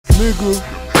nigga.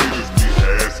 Haters be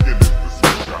asking if the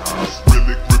Swisha house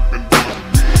really gripping the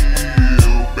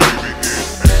wheel, baby.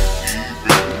 It ain't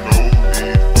even no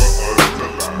need for us to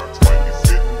lie. 20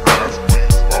 sitting high,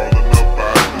 screens falling up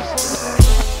out the sky.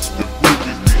 The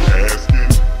groupies be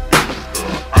asking, is the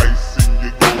ice in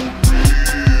your gold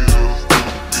real?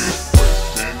 Stupid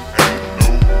question, ain't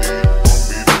no need for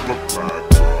me to reply,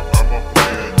 girl. I'm a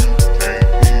player you can't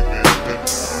even deny.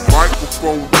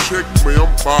 Microphone check me, I'm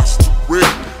boss to Rick.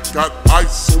 Got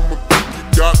ice on my pinky,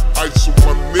 got ice on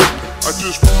my neck. I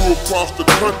just flew across the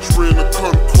country in a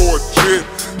Concorde jet.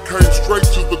 Came straight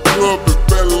to the club and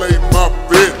valet my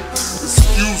bet.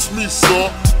 Excuse me,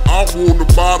 sir, I wanna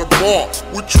buy the bar.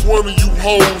 Which one of you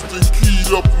hoes done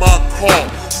keyed up my car?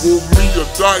 Want me a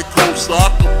Dyco so I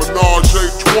can menage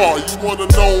a trois? You wanna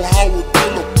know how it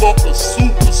feel to fuck a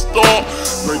superstar?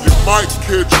 Now you might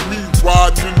catch me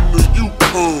riding in the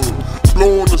Yukon,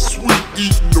 blowing the sweet,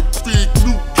 eating the big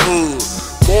Newton.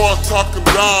 Boys talking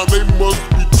down, they must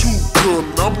be too done.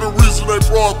 I'm the reason they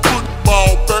brought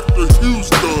football back to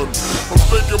Houston. I'm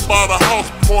thinking about a house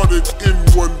party in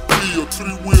one field.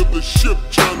 Three-wheel the ship,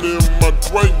 Johnny, and my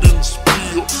drink didn't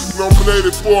spill.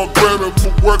 Nominated for a Grammy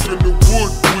for working the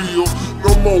wood wheel.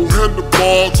 No more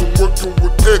handlebars, I'm working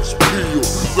with X-Peel.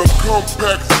 The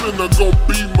compact center gon'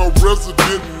 be my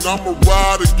resident, and I'ma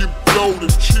ride and get blowed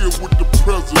and chill with the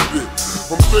president.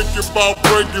 I'm thinking about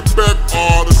bringing back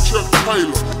the Chuck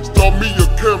Taylor. Start me a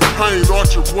campaign,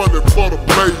 Archie running for the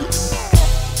mayor.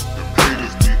 The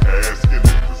haters be asking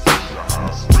if the Swisha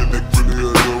house really gripping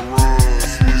the run.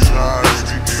 Swisha house,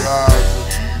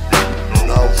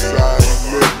 outside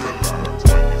living,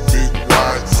 big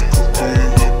whites,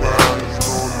 Korean guys, you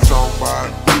know what I'm talking about.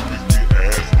 Groupies be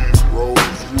asking,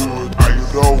 Rosewood,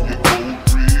 ice you know, in your gold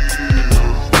real.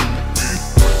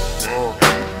 Stupid question,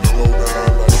 ain't no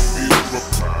down like need to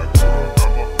reply, girl.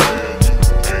 I'm a player you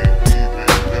can't even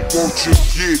deny. won't you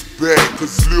get back,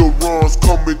 cause Lil Ron's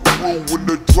coming through when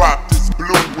the drop is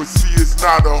blue. And see, it's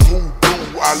not a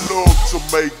hoodoo, I love to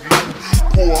make loot.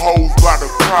 Pull hoes by the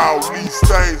crowd, leave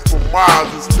stains for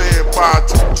miles and stand by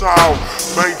too tall.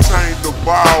 Maintain the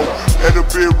ball at a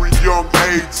very young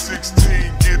age, 16,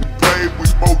 getting paid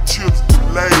with more chips than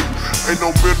laid. Ain't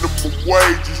no minimum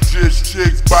wage, it's just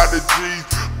checks by the G's.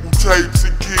 Move tapes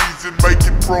and keys and make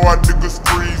it fraud niggas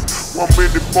freeze. 1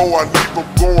 minute before I leave, I'm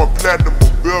going platinum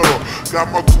or better. Got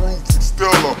my groove from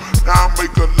Stella, now I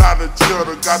make a lot of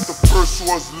cheddar. Got the first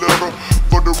source letter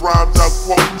for the rhymes I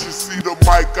quote. You see the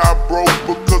mic I broke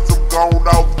because I'm gone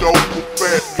off dope. A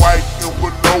fat white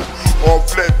envelope or a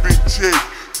flat big check,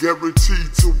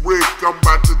 guaranteed to wreck. I'm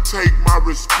about to take my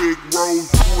respect.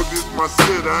 Rosewood is my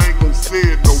set, I ain't gon' say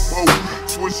it no more.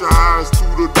 Switch your eyes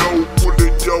through the door,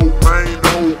 pulling your main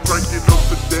hole, cranking up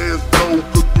the dance floor,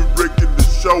 cause we wrecking the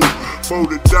show. For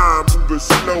the dime, moving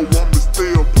slow, I'ma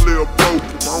still play a broke.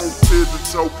 I'm on set to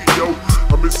Tokyo,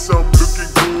 I'm in something looking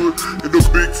good, in a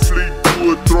big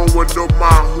Fleetwood, throwing up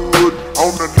my hood.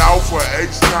 On the north for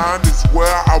H-Town is where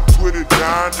I put it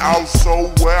down. Also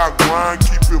where I grind,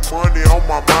 keeping money on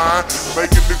my mind,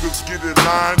 making niggas get in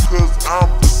line, cause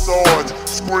I'm the Sarge.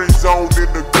 Screens on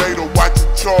in the gator, watching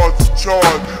charge to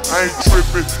charge. I ain't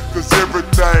tripping, cause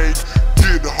everything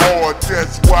get hard.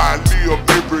 That's why I live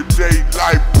everyday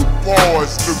life with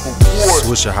bars, nigga. What?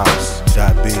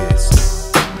 SwishaHouse.biz.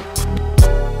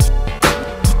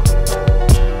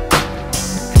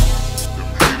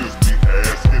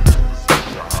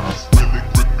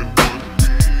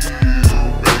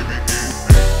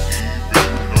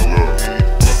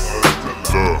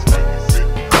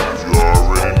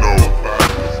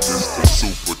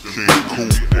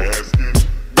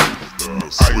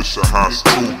 Swisha house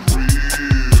too.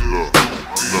 Look,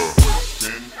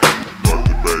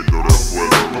 lucky baby, know that's where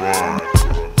they run.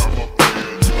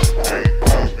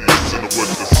 Listen to what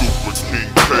the Super King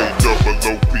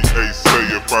KOOPA say.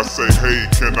 If I say, hey,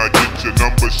 can I get your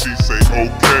number? She say,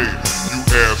 okay. You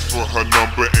ask for her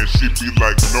number and she be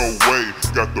like, no way.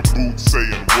 Got the boots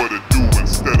saying what to do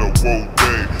instead of whoa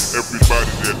day.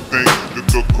 Everybody that think that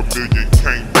the chameleon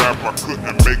can't rap, I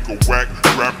couldn't make a whack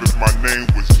rap if my name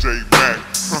was J Mac.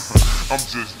 I'm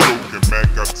just joking, Mac,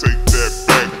 I take that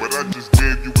back, but I just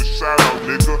gave you a shout out,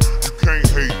 nigga. You can't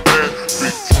hate that.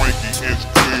 Big Tranky, inch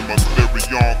gleamer,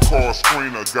 Clarion car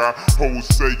screener. Got hoes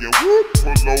saying, whoop,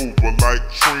 pull over like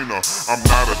Trina. I'm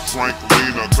not a drink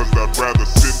leaner, cause I'd rather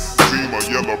sip Zima.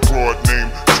 Yellow broad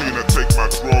name Tina, take my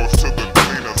drawers to the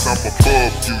cleaners. I'm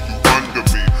above you, you under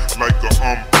me, like an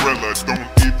umbrella. Don't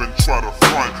even try to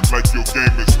front, like your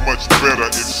game is much better.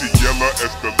 If she yellow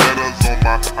as the letters on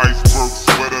my iceberg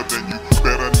sweater, then you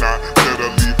better not let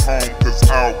her leave home, cause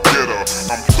I'll get her.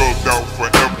 I'm thugged out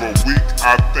forever, weak,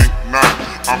 I think not.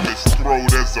 I'm as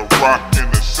throwed as a rock in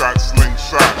a shot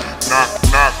slingshot. Knock,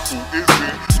 knock, who is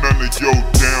it? None of your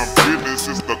damn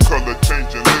business. It's the color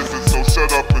changing lizard, so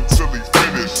shut up until he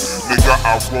finished. Nigga,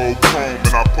 I roll chrome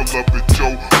and I pull up at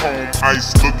your home.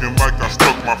 Ice looking like I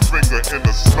stuck my finger in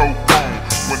a snow cone.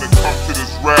 When it comes to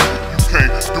this rap, you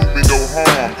can't do me no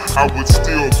harm. I would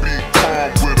still be calm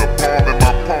with a bomb in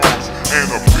my palms and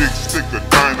a big stick of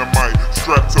dynamite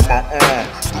strapped to my arm.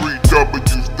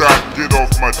 3Ws get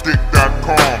off my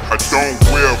dick.com. I don't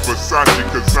wear Versace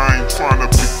cause I ain't tryna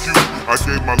be cute. I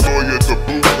gave my lawyer the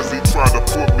boot cause he tried to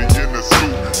put me in a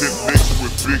suit. Hit licks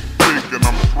with Big Pig and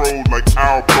I'm throwed like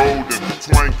Al Golden.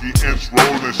 Twanky inch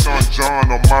rolling Sean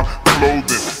John on my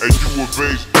clothing. And you of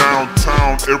age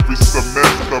downtown every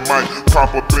semester. Might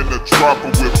pop up in the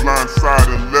dropper with blindside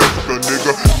and Lester,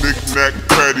 nigga. Knick-knack,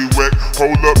 paddywhack,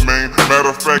 hold up man. Matter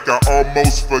of fact, I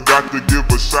almost forgot to give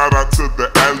a shout out to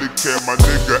the alley cat. My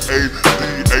nigga A.D.,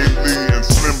 A-Lee and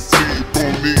Slim T,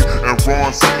 Boonie and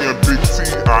Ron C and Big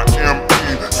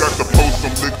T.I.M.E. Got to post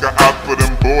some liquor out for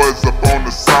them boys up on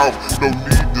the south. No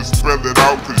need to spell it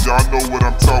out cause y'all know what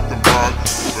I'm talking about,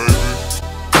 baby.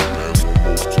 Man, one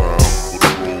more time for the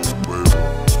road, baby.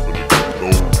 Finna get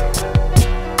low.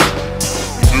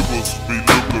 Niggas be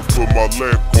looking for my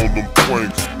lack on them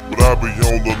planks, but I be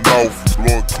on the north,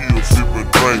 blowing kills, sipping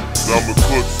drink. Diamond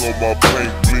cuts on my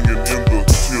paint, blinging in the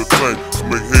chill tank.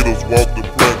 Make haters walk the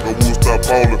plank. I would stop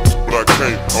ballin', but I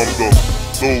can't. I'm the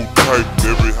soul type,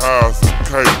 every high's a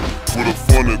kite. With a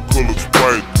funny color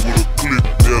sprite, with a clip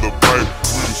that'll bite.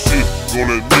 We the shit,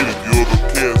 gon' admit it. The other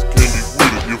cats can't be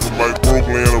with it. If a mic broke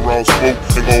laying around smoke,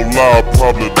 ain't gon' lie, I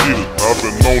probably did it. I've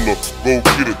been known to go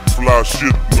get it, fly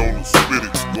shit, known to spit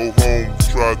it. Go home,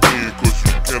 try again, cause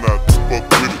you cannot fuck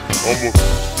with it. I'ma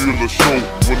steal a show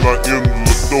when I end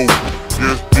the dough.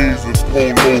 Yes, jeans and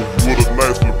polo with a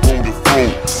nice Lebroni flow.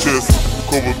 Chest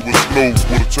covered with snow,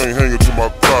 with a chain hanging to my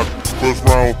clock. First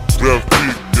round, draft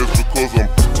pick, just because I'm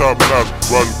top notch.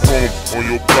 Riding chrome on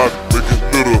your block, making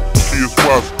little kids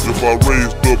watch. If I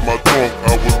raised up my trunk,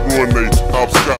 I would ruin they hopscotch.